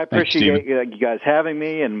 Well, I appreciate you guys having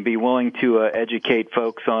me and be willing to educate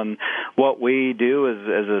folks on what we do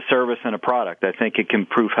as a service and a product. I think it can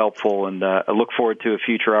prove helpful, and I look forward to a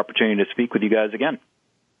future opportunity to speak with you guys again.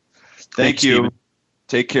 Thank you. Stephen.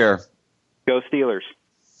 Take care. Go Steelers.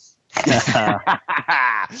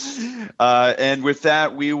 And with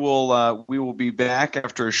that, we will be back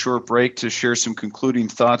after a short break to share some concluding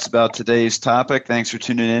thoughts about today's topic. Thanks for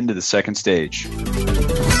tuning in to the second stage.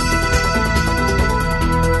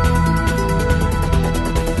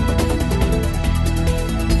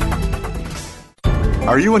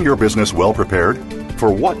 Are you and your business well prepared?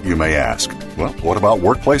 For what, you may ask? Well, what about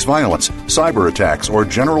workplace violence, cyber attacks, or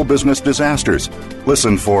general business disasters?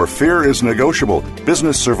 Listen for Fear is Negotiable,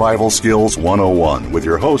 Business Survival Skills 101 with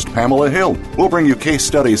your host, Pamela Hill. We'll bring you case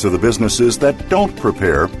studies of the businesses that don't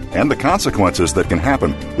prepare and the consequences that can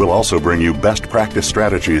happen. We'll also bring you best practice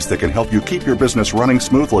strategies that can help you keep your business running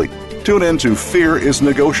smoothly. Tune in to Fear is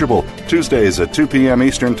Negotiable, Tuesdays at 2 p.m.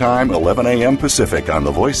 Eastern Time, 11 a.m. Pacific on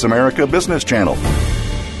the Voice America Business Channel.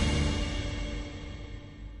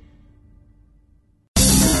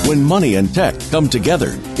 When money and tech come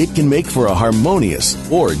together, it can make for a harmonious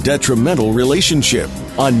or detrimental relationship.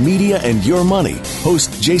 On Media and Your Money,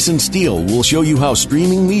 host Jason Steele will show you how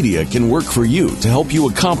streaming media can work for you to help you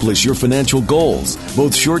accomplish your financial goals,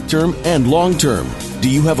 both short-term and long-term. Do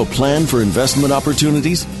you have a plan for investment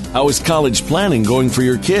opportunities? How is college planning going for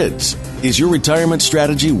your kids? Is your retirement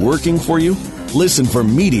strategy working for you? Listen for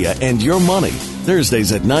Media and Your Money,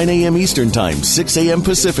 Thursdays at 9 a.m. Eastern Time, 6 a.m.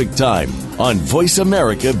 Pacific Time on Voice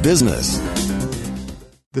America Business.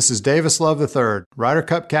 This is Davis Love III, Ryder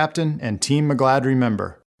Cup captain and Team McGladrey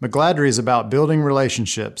member. McGladrey is about building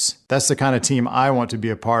relationships. That's the kind of team I want to be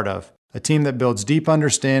a part of. A team that builds deep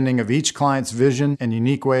understanding of each client's vision and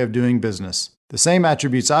unique way of doing business. The same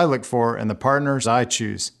attributes I look for in the partners I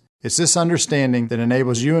choose. It's this understanding that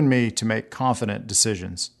enables you and me to make confident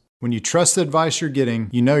decisions. When you trust the advice you're getting,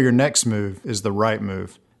 you know your next move is the right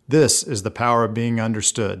move. This is the power of being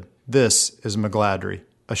understood. This is McGladrey.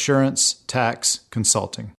 Assurance Tax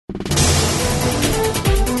Consulting.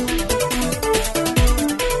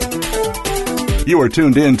 You are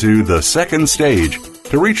tuned in to The Second Stage.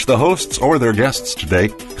 To reach the hosts or their guests today,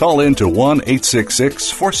 call in to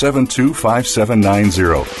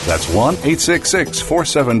 1-866-472-5790. That's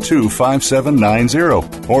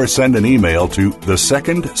 1-866-472-5790. Or send an email to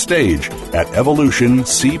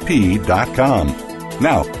thesecondstage@evolutioncp.com.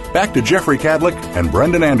 Now, back to Jeffrey Cadlick and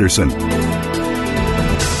Brendan Anderson.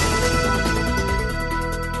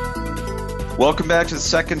 Welcome back to The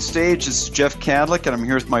Second Stage. This is Jeff Cadlick, and I'm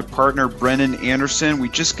here with my partner, Brendan Anderson. We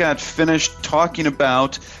just got finished talking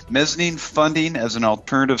about mezzanine funding as an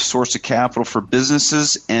alternative source of capital for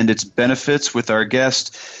businesses and its benefits with our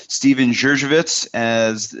guest, Stephen Gurgovits,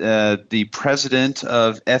 as the president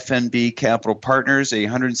of F.N.B. Capital Partners, a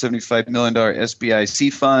 $175 million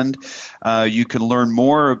SBIC fund. You can learn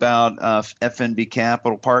more about F.N.B.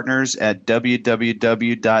 Capital Partners at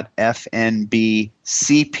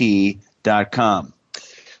www.fnbcp.com.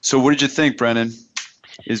 So what did you think, Brendan?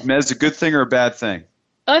 Is Mez a good thing or a bad thing?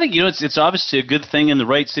 I think, it's obviously a good thing in the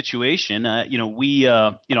right situation. I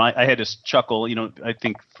had to chuckle. I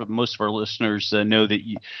think for most of our listeners know that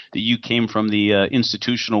you came from the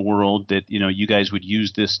institutional world, that you guys would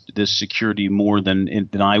use this security more than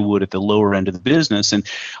I would at the lower end of the business. And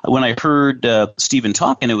when I heard Stephen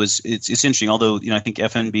talking, it's interesting. Although I think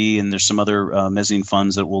F.N.B. and there's some other mezzanine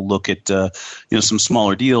funds that will look at some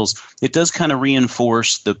smaller deals, it does kind of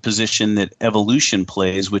reinforce the position that Evolution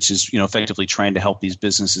plays, which is effectively trying to help these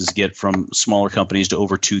businesses get from smaller companies to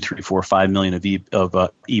over 2, 3, 4, 5 million of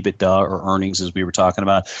EBITDA or earnings, as we were talking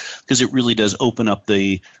about, because it really does open up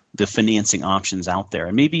the financing options out there.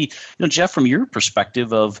 And maybe, Jeff, from your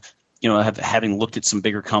perspective of having looked at some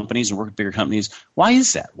bigger companies and worked with bigger companies, why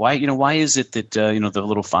is that? Why is it that the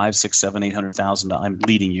little $500,000, $600,000, $700,000? I'm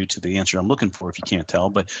leading you to the answer I'm looking for if you can't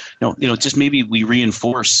tell, but just maybe we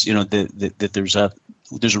reinforce that there's a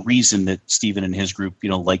reason that Stephen and his group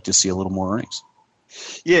like to see a little more earnings.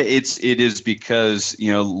 Yeah, it is because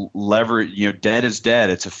leverage, debt is debt.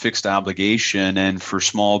 It's a fixed obligation, and for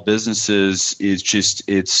small businesses,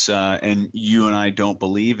 and you and I don't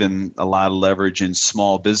believe in a lot of leverage in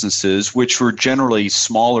small businesses, which were generally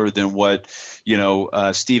smaller than what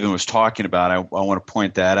Stephen was talking about. I want to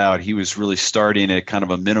point that out. He was really starting at kind of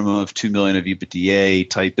a minimum of $2 million of EBITDA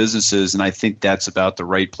type businesses, and I think that's about the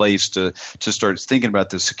right place to start thinking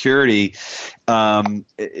about the security.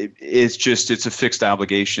 It's a fixed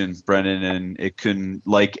obligation, Brendan, and it can,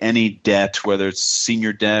 like any debt, whether it's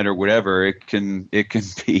senior debt or whatever, it can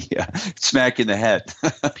be smack in the head.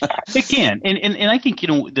 It can, and I think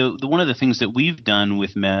the one of the things that we've done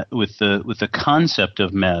with the concept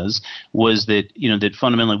of Mez was that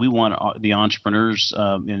fundamentally we want the entrepreneurs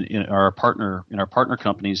in our partner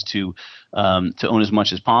companies to own as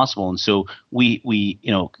much as possible, and so we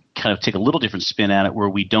kind of take a little different spin at it, where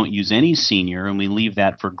we don't use any senior and we leave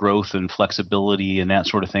that for growth and flexibility and that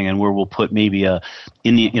sort of thing, and where we'll put maybe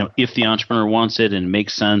if the entrepreneur wants it and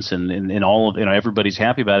makes sense and all of everybody's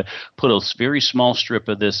happy about it, put a very small strip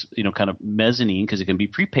of this kind of mezzanine, because it can be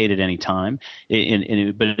prepaid at any time,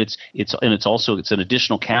 but it's also an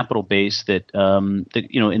additional capital base that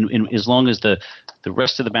as long as the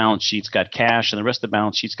rest of the balance sheet's got cash and the rest of the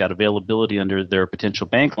balance sheet's got availability under their potential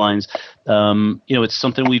bank lines, it's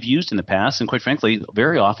something we've used in the past, and quite frankly,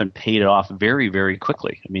 very often paid it off very, very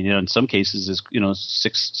quickly. I mean, in some cases, is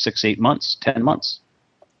 6, 8 months, 10 months.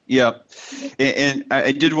 Yeah, and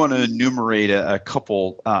I did want to enumerate a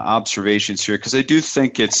couple observations here, because I do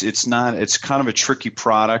think it's kind of a tricky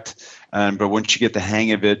product. But once you get the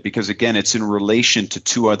hang of it, because again, it's in relation to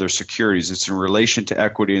two other securities. It's in relation to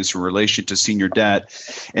equity, and it's in relation to senior debt.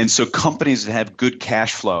 And so companies that have good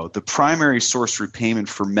cash flow, the primary source of repayment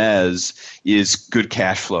for Mezz is good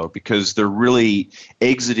cash flow, because they're really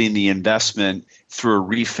exiting the investment through a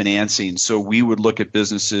refinancing. So we would look at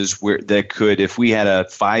businesses that could, if we had a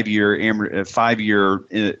 5-year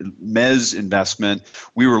Mezz investment,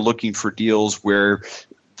 we were looking for deals where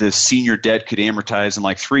the senior debt could amortize in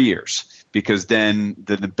like 3 years, because then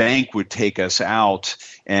the bank would take us out,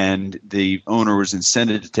 and the owner was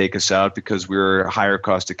incented to take us out because we were a higher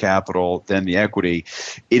cost of capital than the equity.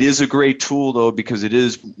 It is a great tool, though, because it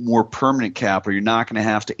is more permanent capital. You're not going to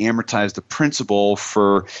have to amortize the principal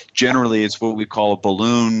for, generally, it's what we call a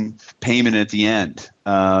balloon payment at the end.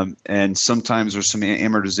 And sometimes there's some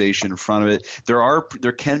amortization in front of it.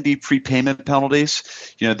 There can be prepayment penalties.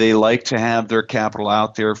 They like to have their capital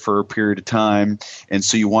out there for a period of time, and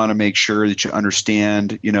so you want to make sure that you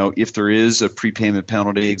understand, if there is a prepayment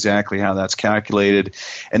penalty, exactly how that's calculated.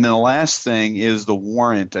 And then the last thing is the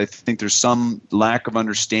warrant. I think there's some lack of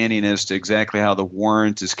understanding as to exactly how the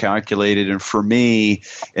warrant is calculated. And for me,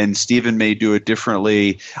 and Stephen may do it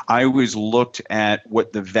differently, I always looked at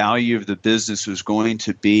what the value of the business was going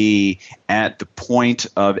to be at the point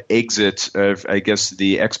of exit of, I guess,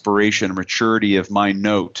 the expiration or maturity of my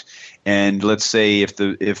note. And let's say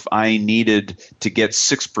if I needed to get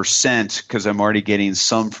 6%, because I'm already getting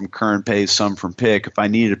some from current pay, some from PIK, if I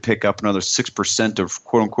needed to pick up another 6% of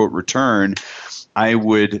quote unquote return, I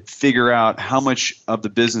would figure out how much of the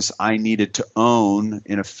business I needed to own,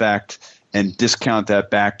 in effect, and discount that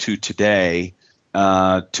back to today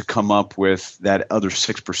to come up with that other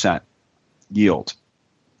 6% yield.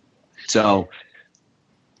 So,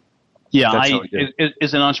 yeah,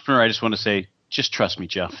 as an entrepreneur, I just want to say, just trust me,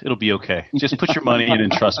 Jeff. It'll be okay. Just put your money in and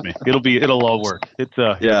trust me. It'll all work.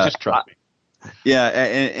 Just trust me. Yeah,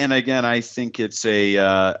 and again, I think it is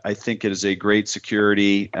a great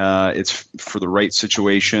security. It's for the right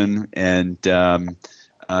situation, and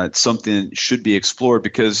it's something that should be explored,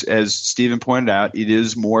 because, as Stephen pointed out, it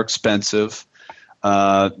is more expensive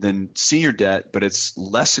than senior debt, but it's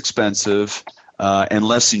less expensive and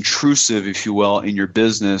less intrusive, if you will, in your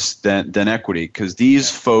business than equity, because these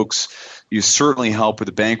folks, you certainly help with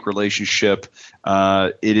the bank relationship.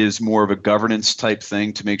 It is more of a governance type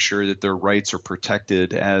thing to make sure that their rights are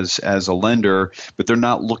protected as a lender, but they're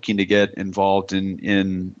not looking to get involved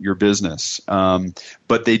in your business.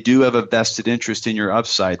 But they do have a vested interest in your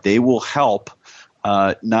upside. They will help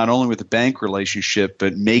not only with the bank relationship,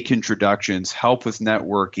 but make introductions, help with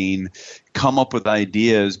networking, come up with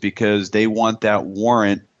ideas, because they want that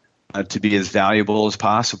warrant to be as valuable as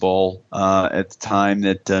possible at the time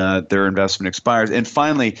that their investment expires. And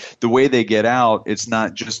finally, the way they get out, it's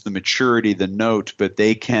not just the maturity, the note, but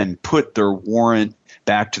they can put their warrant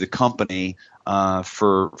back to the company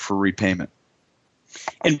for repayment.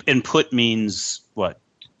 And put means what?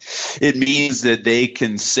 It means that they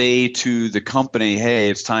can say to the company, "Hey,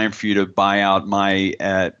 it's time for you to buy out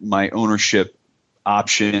my ownership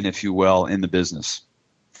option, if you will, in the business."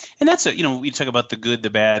 And that's we talk about the good, the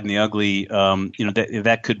bad, and the ugly.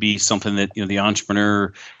 That could be something that the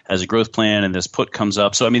entrepreneur has a growth plan, and this put comes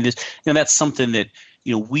up. So I mean, that's something that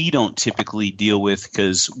we don't typically deal with,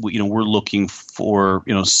 because we're looking for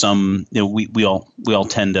some we all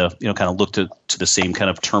tend to kind of look to the same kind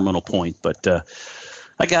of terminal point. But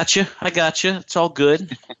I got you. It's all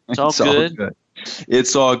good. It's all good.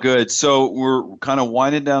 It's all good. So we're kind of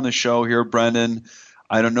winding down the show here, Brendan.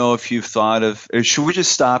 I don't know if you've thought of. Should we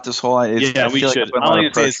just stop this whole? Yeah, we should.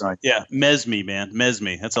 Mezz me, man. Mezz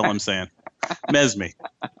me. That's all I'm saying. Mezz me.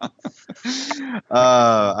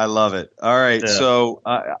 I love it. All right. Yeah. So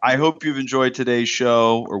I hope you've enjoyed today's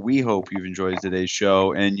show, or we hope you've enjoyed today's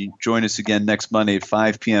show, and you join us again next Monday at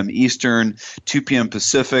 5 p.m. Eastern, 2 p.m.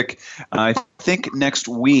 Pacific. I think next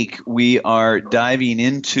week we are diving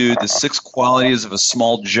into the 6 qualities of a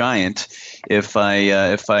small giant. if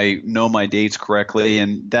I know my dates correctly.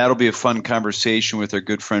 And that'll be a fun conversation with our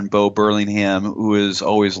good friend Bo Burlingham, who is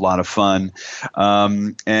always a lot of fun.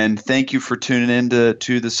 And thank you for tuning in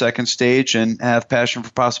to the second stage and have passion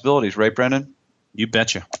for possibilities. Right, Brendan? You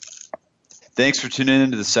betcha. Thanks for tuning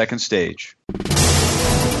in to the second stage.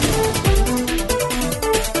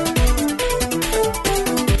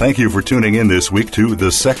 Thank you for tuning in this week to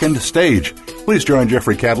The Second Stage. Please join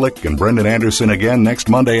Jeffrey Cadlick and Brendan Anderson again next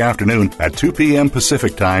Monday afternoon at 2 p.m.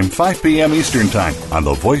 Pacific Time, 5 p.m. Eastern Time on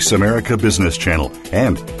the Voice America Business Channel.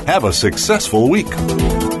 And have a successful week.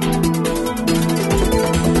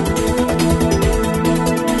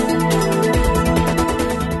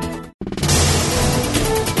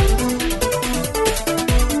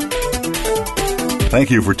 Thank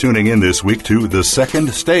you for tuning in this week to The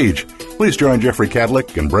Second Stage. Please join Jeffrey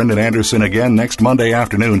Cadlick and Brendan Anderson again next Monday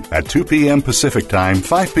afternoon at 2 p.m. Pacific Time,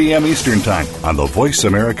 5 p.m. Eastern Time on the Voice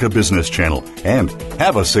America Business Channel. And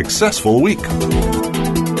have a successful week.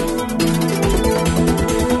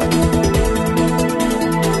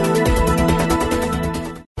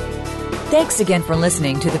 Thanks again for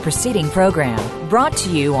listening to the preceding program, brought to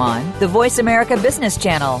you on the Voice America Business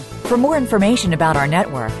Channel. For more information about our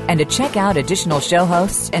network and to check out additional show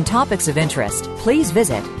hosts and topics of interest, please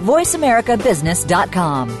visit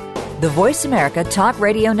voiceamericabusiness.com. The Voice America Talk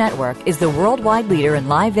Radio Network is the worldwide leader in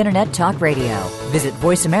live Internet talk radio. Visit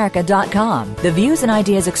voiceamerica.com. The views and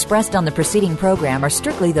ideas expressed on the preceding program are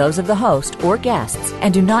strictly those of the host or guests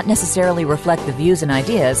and do not necessarily reflect the views and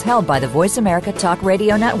ideas held by the Voice America Talk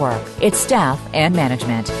Radio Network, its staff, and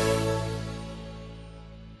management.